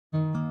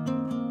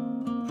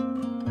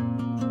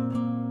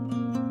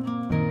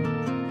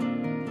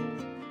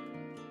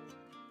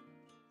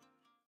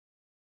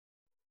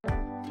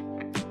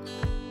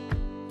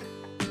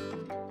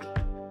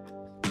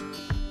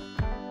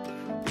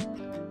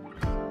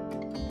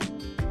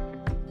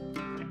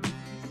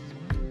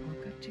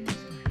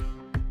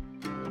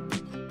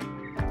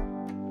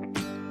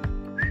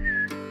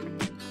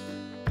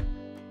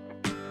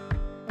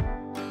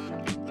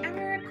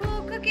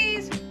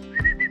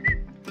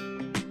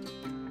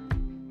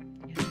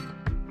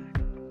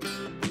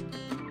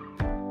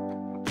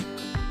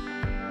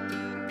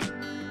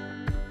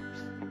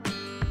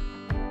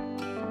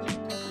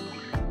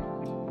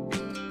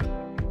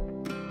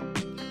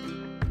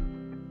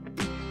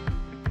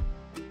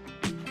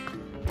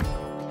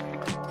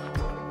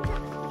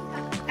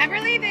Ember,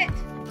 leave it.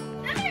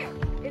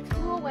 It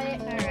flew away.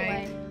 All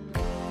right.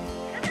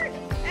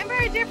 Ember,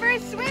 it's your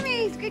first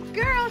swimmies. Good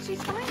girl.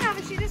 She's fine now,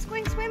 but she's just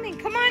going swimming.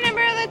 Come on,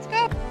 Ember, let's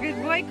go. Good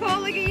boy,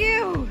 Cole. Look at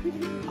you.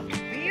 What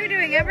are you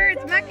doing, Ember?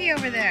 It's mucky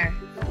over there.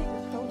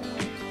 Oh,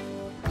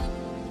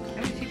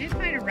 she did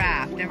find a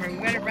raft, Ember. We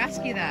gotta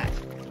rescue that.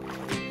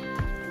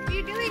 What are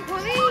you doing,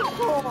 Coley?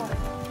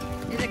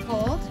 Is it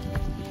cold?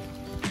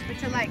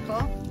 What's it like,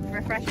 Cole?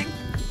 Refreshing?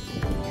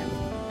 Yeah.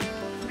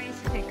 Somebody needs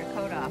to take her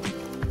coat off.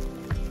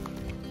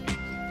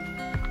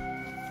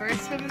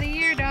 First swim of the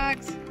year,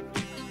 dogs.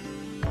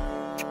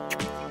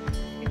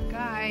 Good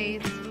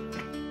guys.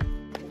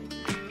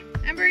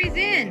 Ember, he's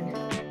in.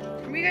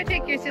 We gotta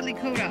take your silly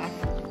coat off.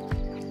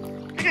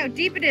 Look how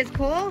deep it is,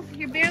 Cole.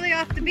 You're barely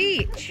off the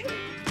beach.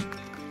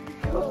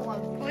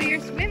 Cole, you're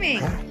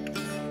swimming.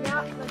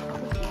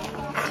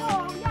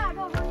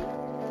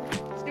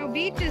 There's no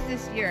beaches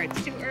this year.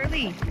 It's too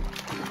early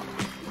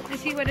to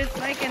see what it's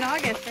like in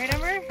August, right,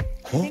 Ember?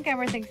 I think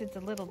Ember thinks it's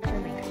a little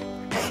chilly.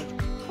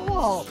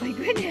 Cole, my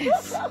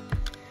goodness.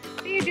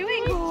 What are you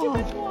doing, Cole? Too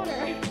much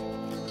water.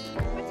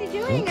 What's he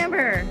doing,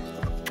 Ember?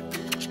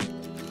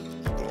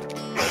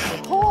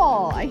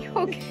 Cole, are you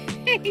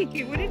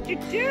okay? What did you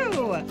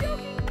do?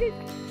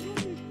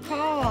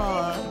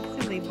 Cole,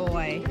 silly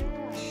boy.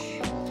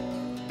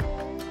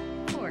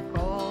 Poor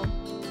Cole.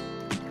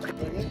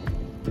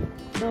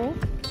 No.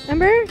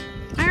 Ember?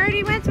 I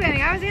already went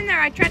swimming. I was in there.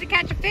 I tried to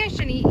catch a fish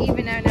and eat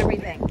even and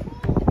everything.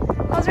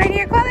 Cole's right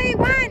here. Coley,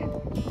 1.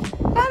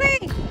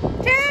 Coley,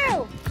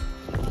 2.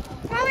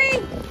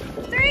 Coley,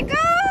 3. Go!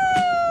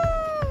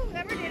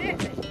 Ember did it.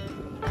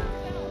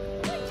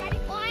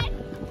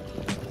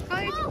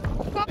 Coley,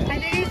 Cole, I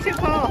think he's too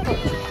cold.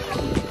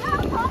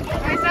 Oh,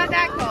 he's not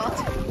that cold.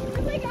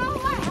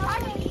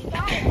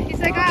 He's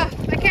like, oh,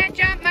 I can't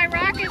jump. My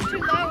rock is too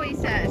low, he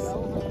says.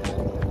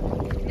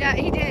 Yeah,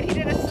 he did. He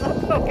did a slow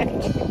poke.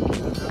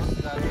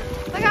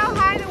 Look how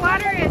high the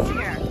water is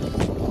here.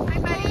 Hi,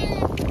 buddy.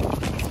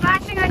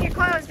 Splashing on your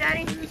clothes,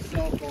 Daddy.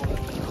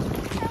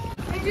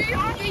 Are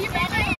you ready?